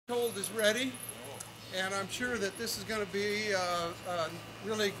told is ready, and I'm sure that this is going to be a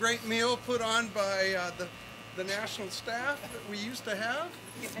really great meal put on by the national staff that we used to have.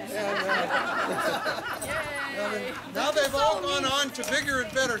 And now they've all gone on to bigger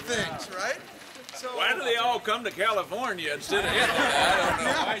and better things, right? So, why do they all come to California instead of Italy?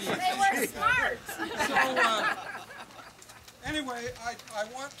 I don't know. They were smart. So anyway, I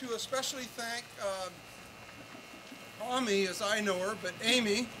want to especially thank Tommy, as I know her, but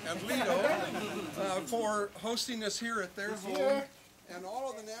Amy and Lido for hosting us here at their home, and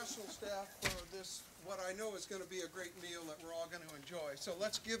all of the national staff for this, what I know is going to be a great meal that we're all going to enjoy. So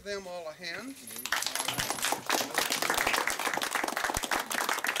let's give them all a hand.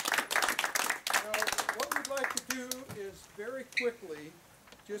 Now, what we'd like to do is very quickly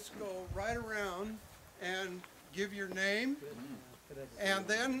just go right around and give your name, and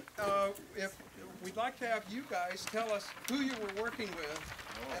then if we'd like to have you guys tell us who you were working with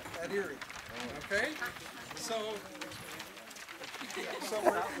at IRRI. Okay? So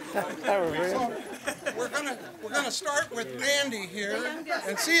we're gonna start with Randy here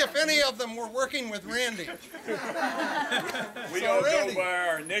and see if any of them were working with Randy. We all go by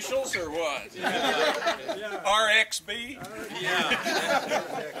our initials or what? RXB?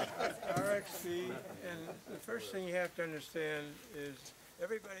 RXB, and the first thing you have to understand is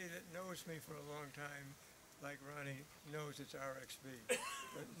everybody that knows me for a long time, like Ronnie, knows it's RXB,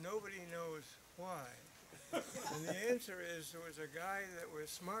 but nobody knows why. And the answer is there was a guy that was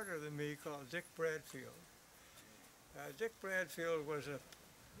smarter than me called Dick Bradfield. Dick Bradfield was a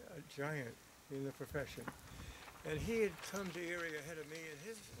giant in the profession, and he had come to IRRI ahead of me, and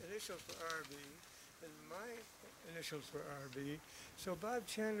his initials were RB, and my initials were RB, so Bob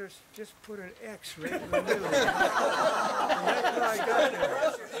Chandler just put an X right in the middle. And that's how I got there.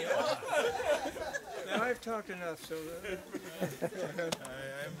 Now I've talked enough, so... Hi,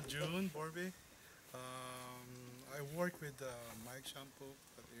 I'm June Borby. I worked with Mike Shampoo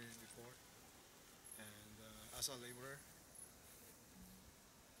at IRRI before, and as a laborer.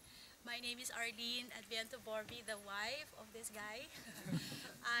 My name is Arlene Adviento Borby, the wife of this guy.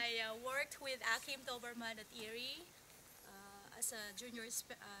 I worked with Akim Toberman at IRRI as a junior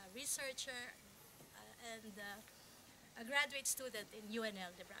researcher and a graduate student in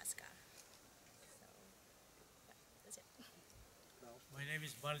UNL, Nebraska. So, yeah, that's it. My name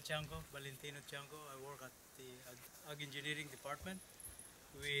is Val Chango, Valentino Chango. I work at the Ag Engineering Department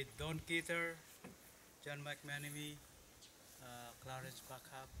with Don Keeter, John McManamy, Clarence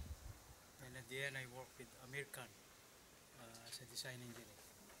Backup, and at the end I work with Amir Khan as a design engineer.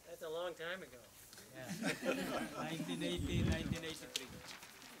 That's a long time ago. Yeah, 1980, 1983.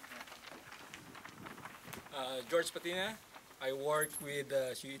 George Patina. I worked with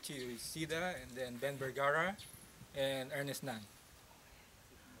Shuichi Sida, and then Ben Vergara, and Ernest Nan.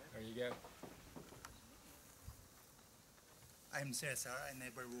 There you go. I'm Cesar. I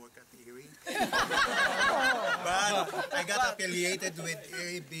never worked at IRRI. But I got affiliated with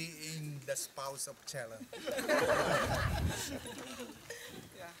IRRI being the spouse of Chela.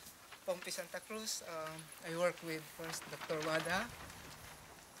 Yeah, Pompi Santa Cruz. I work with first Dr. Wada,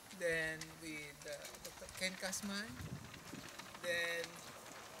 then with Dr. Ken Kasman, then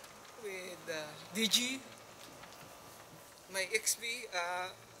with DG, my XB,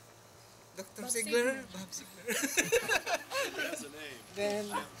 Dr. Ziegler, Bob Ziegler. That's a name. Then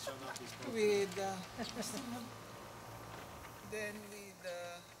with,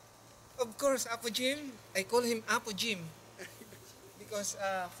 of course, Apo Jim. I call him Apo Jim because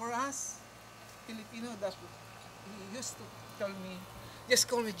for us, Filipino, he used to tell me, just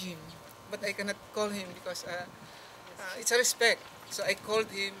call me Jim. But I cannot call him because it's a respect. So I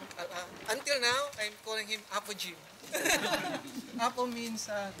called him, until now, I'm calling him Apo Jim. Apo means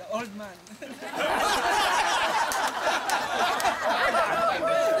the old man.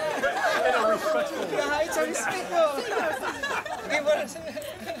 Yeah, it's a respect.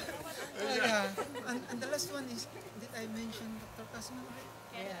 Yeah. And the last one is, did I mention Dr. Kasman?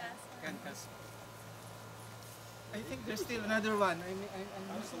 Yes. Ken Kasman. I think there's still another one. I'm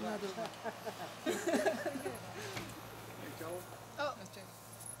missing another one. Oh,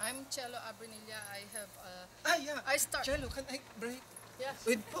 I'm Cello Abernilla. I have yeah. I start. Cello, can I break? Yes.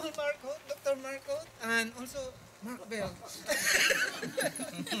 With Paul Marcotte, Dr. Marcotte, and also Mark Bell.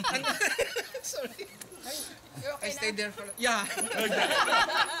 And, sorry. You're okay I stayed now? there for... Yeah.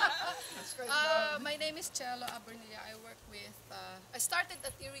 My name is Cello Abernilla. I work with... I started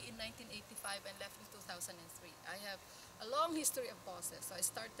at IRRI in 1985 and left in 2003. I have a long history of bosses. So I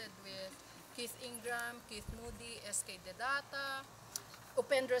started with Keith Ingram, Keith Moody, S.K. Dedata,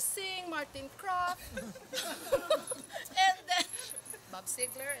 Upendra Singh, Martin Croft, and then Bob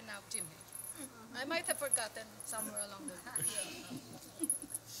Sigler, and now Jim Hill. I might have forgotten somewhere along the line.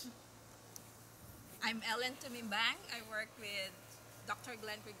 I'm Ellen Tumimbang. I work with Dr.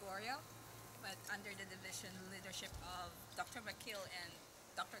 Glenn Gregorio, but under the division leadership of Dr. McKill and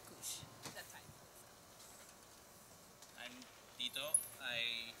Dr. Kush at that time. I'm Tito.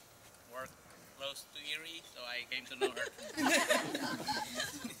 I work close to IRRI, so I came to know her.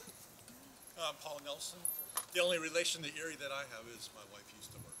 I'm Paul Nelson. The only relation to Erie that I have is my wife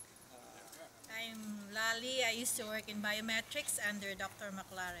used to work. I'm Lali. I used to work in biometrics under Dr.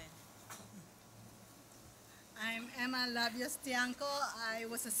 McLaren. I'm Emma Labios Tianco. I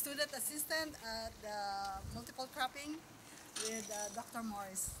was a student assistant at multiple cropping with Dr.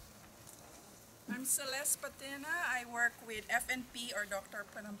 Morris. I'm Celeste Patena. I work with FNP or Dr.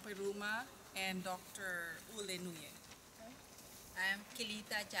 Panampiruma and Dr. Ule Nuye. I'm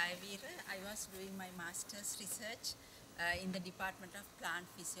Kilita Jaivira. I was doing my master's research in the Department of Plant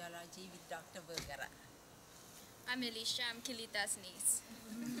Physiology with Dr. Vergara. I'm Alicia. I'm Kilita's niece.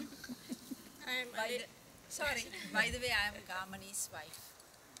 Sorry, by the way, I'm Gamani's wife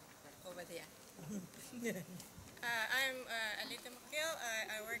over there. I'm Alita McKill.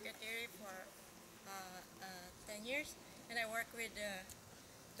 I work at IRRI for 10 years, and I work with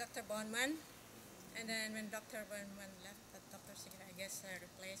Dr. Bonman. And then when Dr. Bonman left, Dr. Sigler, I guess,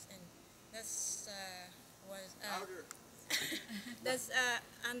 replaced, and that's that's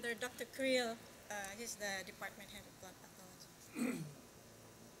under Dr. Creel. He's the department head of plant pathology.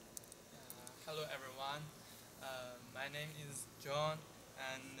 Hello everyone. My name is John,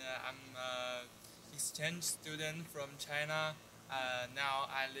 and I'm an exchange student from China. Now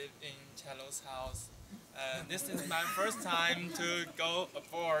I live in Chelo's house. This is my first time to go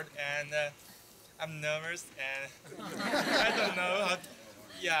abroad, and I'm nervous and I don't know how.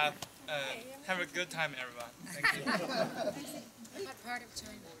 Yeah, have a good time, everyone. Thank you. What part of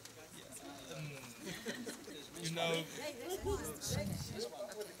China? You know.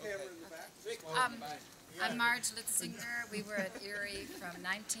 I'm Marge Litzinger. We were at IRRI from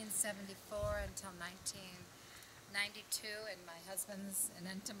 1974 until 1992, and my husband's in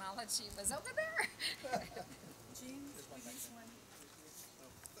entomology was over there.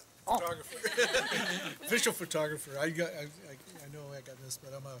 Photographer. Official photographer. I know I got this,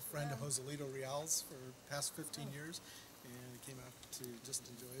 but I'm a friend of Joselito Rial's for the past 15 years, and I came out to just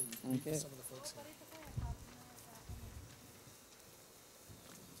enjoy and meet some of the folks here.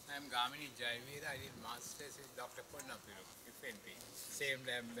 I'm Gamini Jaivir. I did masters with Dr. Ponnapiru, FNP. Same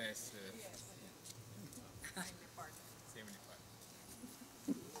lab as same department.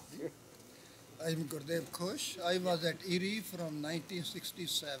 I'm Gurdev Khush. I was at IRRI from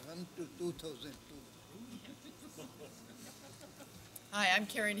 1967 to 2002. Hi, I'm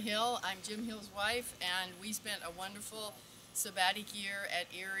Karen Hill. I'm Jim Hill's wife, and we spent a wonderful sabbatic year at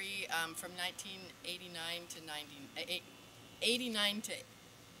IRRI from 1989 to 89 to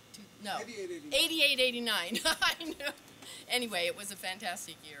no, 88, 89. I know. Anyway, it was a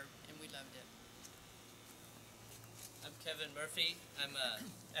fantastic year, and we loved it. I'm Kevin Murphy. I'm a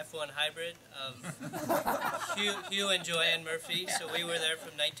F1 hybrid of Hugh and Joanne Murphy. So we were there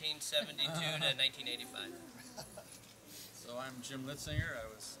from 1972 to 1985. So I'm Jim Litzinger.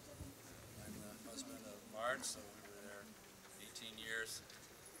 I'm the husband of Marge, so we were there 18 years.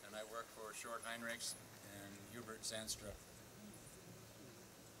 And I work for Short Heinrichs and Hubert Sandstrup.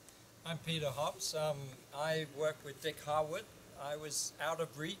 I'm Peter Hops. I work with Dick Harwood. I was out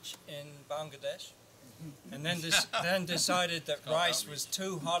of reach in Bangladesh, and then decided that rice was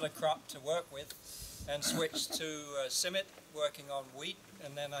too hot a crop to work with, and switched to Simit, working on wheat,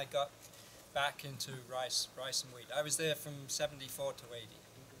 and then I got back into rice and wheat. I was there from 74 to 80.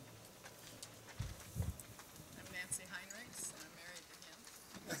 I'm Nancy Heinrichs, and I'm married to him.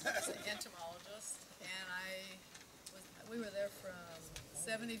 He's an entomologist, and we were there from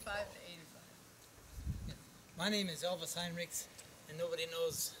 75 to 85. My name is Elvis Heinrichs, and nobody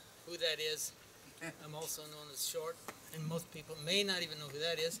knows who that is. I'm also known as Short, and most people may not even know who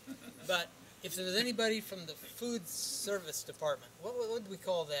that is. But if there was anybody from the food service department, what would we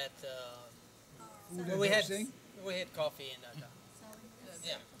call that? Where we had coffee and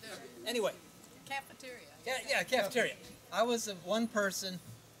yeah. Anyway. Cafeteria. Yeah, cafeteria. I was the one person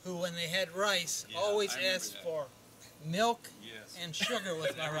who, when they had rice, always asked for milk and sugar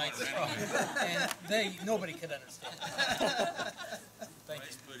with my rice. And nobody could understand. Thank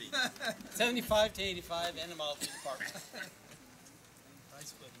you. 75 to 85, entomology department.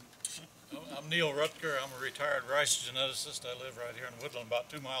 Rice pudding. I'm Neil Rutger. I'm a retired rice geneticist. I live right here in Woodland, about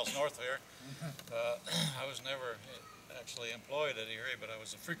 2 miles north of here. I was never actually employed at IRRI, but I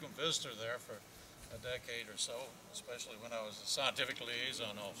was a frequent visitor there for a decade or so, especially when I was a scientific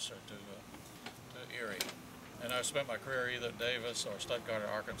liaison officer to Erie. And I've spent my career either at Davis or Stuttgart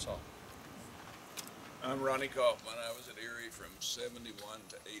or Arkansas. I'm Ronnie Kaufman. I was at Erie from 71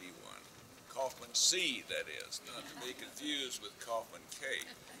 to 81. Kaufman C, that is, not to be confused with Kaufman K.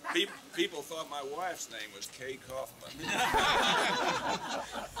 People thought my wife's name was Kay Kaufman.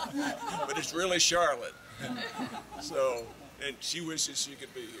 But it's really Charlotte. So, and she wishes she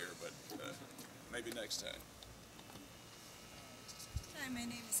could be here, but maybe next time. Hi, my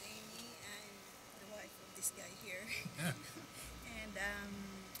name is Amy. I'm the wife of this guy here. And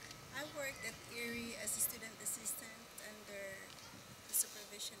I worked at Erie as a student assistant under the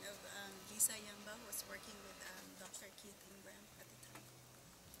supervision of Lisa Yamba, who was working with Dr. Keith Ingram at the time.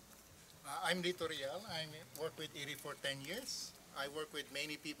 I'm Lito Rial. I worked with Erie for 10 years. I work with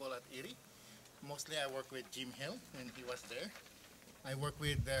many people at Erie. Mostly I work with Jim Hill when he was there. I work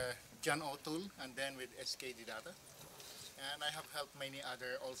with John O'Toole and then with SK Didata. And I have helped many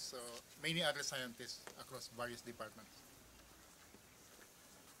other scientists across various departments.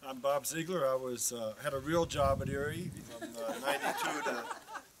 I'm Bob Ziegler. I was had a real job at Erie from 92 to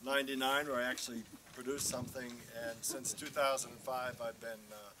 99, where I actually produced something, and since 2005 I've been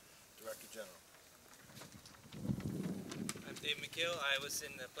Director General. I'm Dave McKill. I was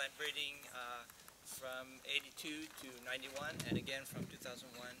in the plant breeding from 82 to 91, and again from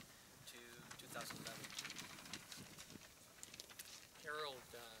 2001 to 2011. Harold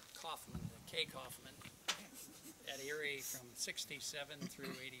Kaufman, K. Kaufman, at Erie from 67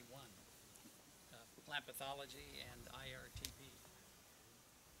 through 81. Plant pathology and IRTP.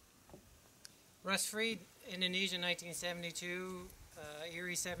 Russ Freed, Indonesia 1972,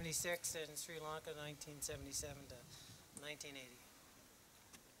 Erie 76, and Sri Lanka 1977 to 1980.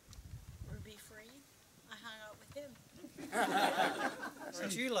 Ruby Free. I hung out with him.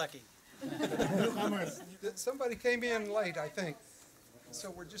 Aren't you lucky? Somebody came in late, I think. So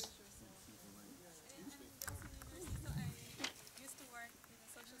we're just... I used to work in the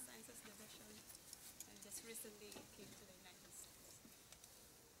social sciences division and just recently came to the United States.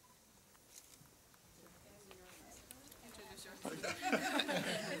 Introduce yourself.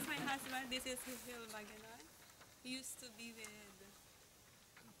 This is my husband. This is Hil Magellan. He used to be with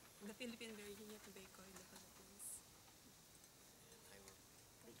the Philippine Virginia Tobacco in the Philippines.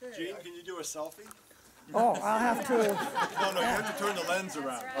 Gene, can you do a selfie? Oh, I'll have to. No, you have to turn the lens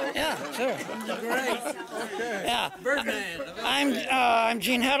around. Yeah, sure. Great. Okay. Yeah. Birdman. I'm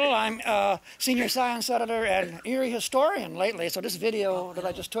Gene Heddle. I'm senior science editor and Erie historian lately, so this video that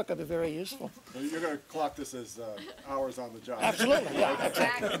I just took will be very useful. You're going to clock this as hours on the job. Absolutely, yeah,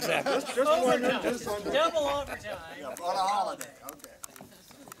 exactly. Just wondering. Double overtime. Yeah, on a holiday, okay.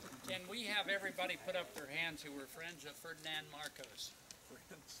 Can we have everybody put up their hands who were friends of Ferdinand Marcos?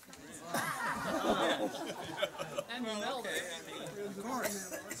 And Melder. Of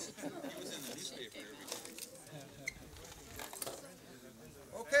course. He was in the newspaper every day.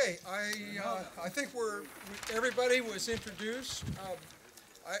 Okay, I think everybody was introduced.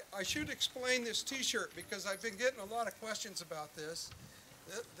 I should explain this T-shirt because I've been getting a lot of questions about this.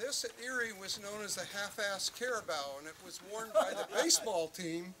 This at Erie was known as the half-ass carabao, and it was worn by the baseball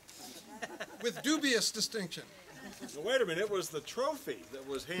team with dubious distinction. So wait a minute, it was the trophy that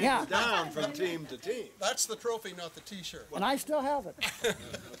was handed down from team to team. That's the trophy, not the T-shirt. And I still have it.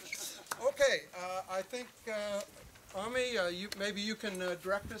 Okay, I think, Ami, maybe you can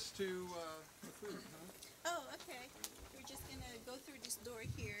direct us to the food, huh? Oh, okay. We're just going to go through this door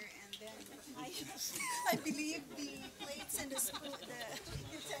here, and then I believe the plates and the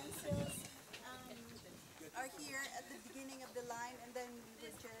utensils are here at the beginning of the line, and then we would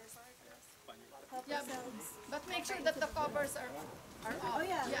just help ourselves. But make sure that the covers are off. Oh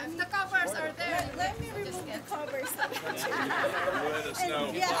yeah. If the covers are there, Let me remove the covers. Let us know.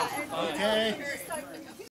 And, yeah. Okay. And